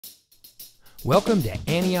Welcome to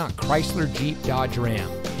Antioch Chrysler Jeep Dodge Ram.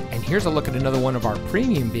 And here's a look at another one of our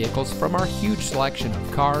premium vehicles from our huge selection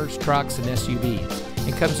of cars, trucks, and SUVs.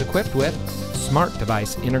 It comes equipped with smart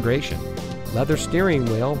device integration, leather steering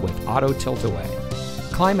wheel with auto tilt-away,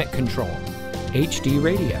 climate control, HD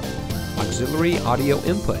radio, auxiliary audio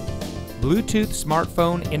input, Bluetooth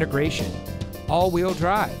smartphone integration, all-wheel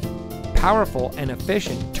drive, powerful and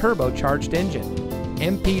efficient turbocharged engine,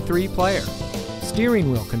 MP3 player,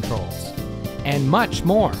 steering wheel controls, and much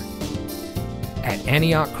more. At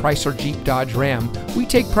Antioch Chrysler Jeep Dodge Ram, we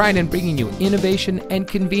take pride in bringing you innovation and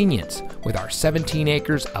convenience with our 17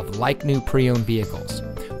 acres of like-new pre-owned vehicles.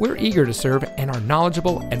 We're eager to serve, and our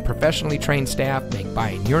knowledgeable and professionally trained staff make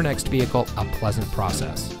buying your next vehicle a pleasant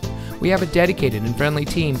process. We have a dedicated and friendly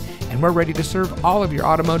team, and we're ready to serve all of your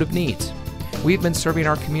automotive needs. We've been serving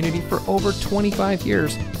our community for over 25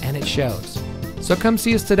 years, and it shows. So come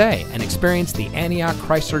see us today and experience the Antioch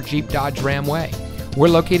Chrysler Jeep Dodge Ram way. We're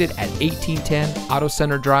located at 1810 Auto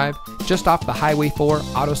Center Drive, just off the Highway 4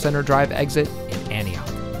 Auto Center Drive exit in Antioch.